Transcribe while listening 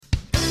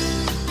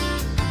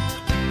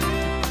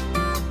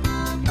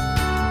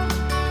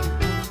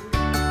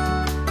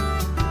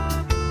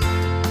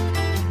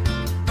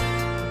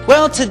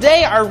Well,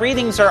 today our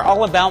readings are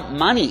all about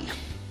money.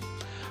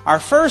 Our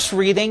first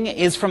reading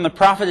is from the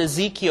prophet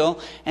Ezekiel,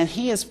 and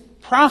he is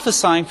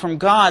prophesying from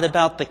God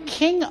about the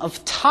king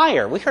of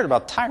Tyre. We heard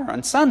about Tyre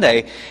on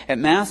Sunday at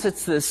Mass.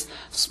 It's this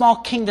small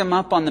kingdom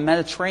up on the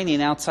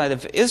Mediterranean outside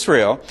of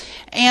Israel.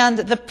 And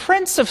the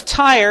prince of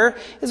Tyre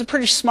is a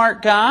pretty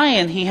smart guy,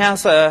 and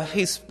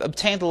he's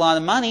obtained a lot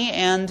of money.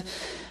 And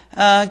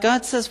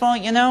God says, well,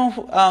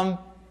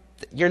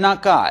 you're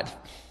not God.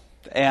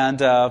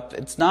 And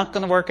it's not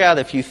going to work out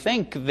if you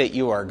think that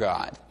you are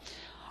God.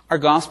 Our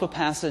gospel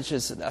passage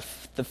is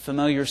the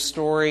familiar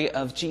story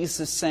of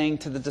Jesus saying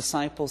to the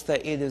disciples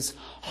that it is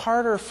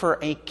harder for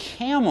a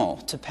camel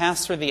to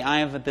pass through the eye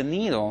of the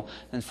needle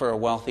than for a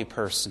wealthy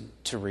person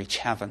to reach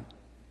heaven.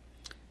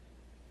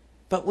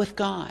 But with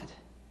God,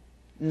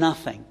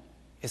 nothing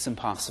is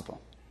impossible.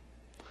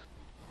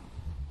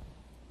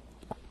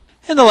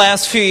 In the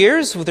last few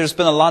years, there's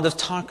been a lot of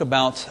talk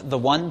about the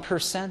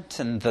 1%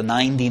 and the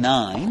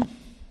 99%.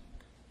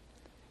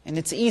 And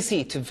it's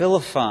easy to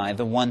vilify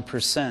the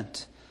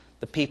 1%,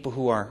 the people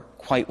who are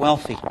quite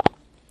wealthy.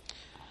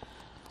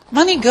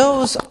 Money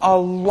goes a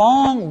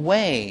long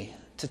way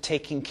to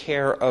taking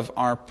care of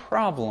our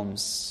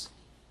problems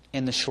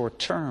in the short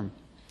term.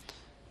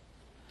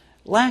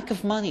 Lack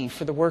of money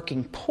for the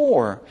working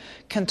poor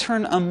can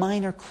turn a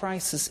minor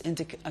crisis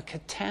into a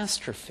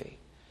catastrophe.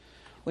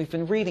 We've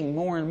been reading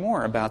more and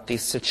more about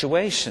these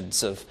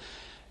situations of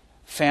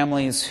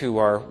families who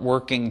are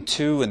working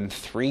 2 and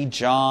 3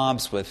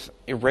 jobs with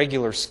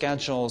irregular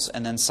schedules,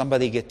 and then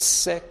somebody gets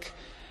sick,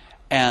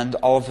 and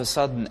all of a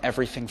sudden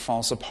everything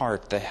falls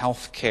apart. The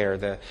health care,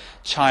 the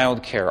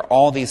child care,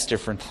 all these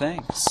different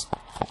things.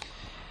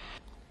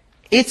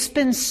 It's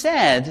been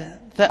said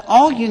that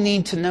all you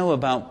need to know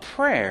about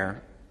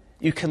prayer,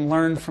 you can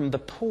learn from the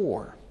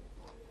poor.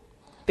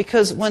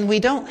 Because when we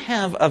don't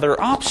have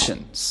other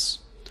options,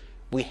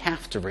 we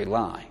have to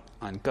rely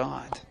on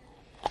God.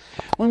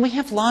 When we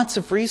have lots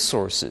of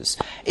resources,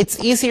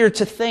 it's easier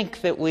to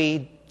think that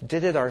we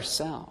did it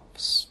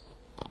ourselves.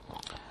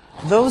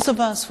 Those of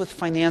us with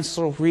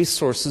financial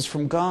resources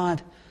from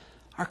God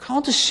are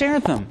called to share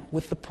them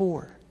with the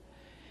poor.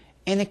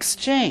 In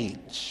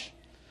exchange,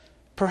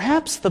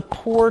 perhaps the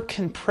poor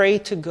can pray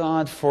to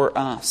God for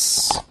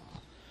us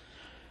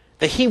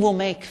that He will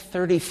make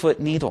 30-foot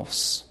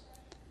needles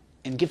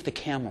and give the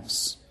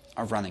camels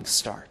a running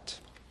start.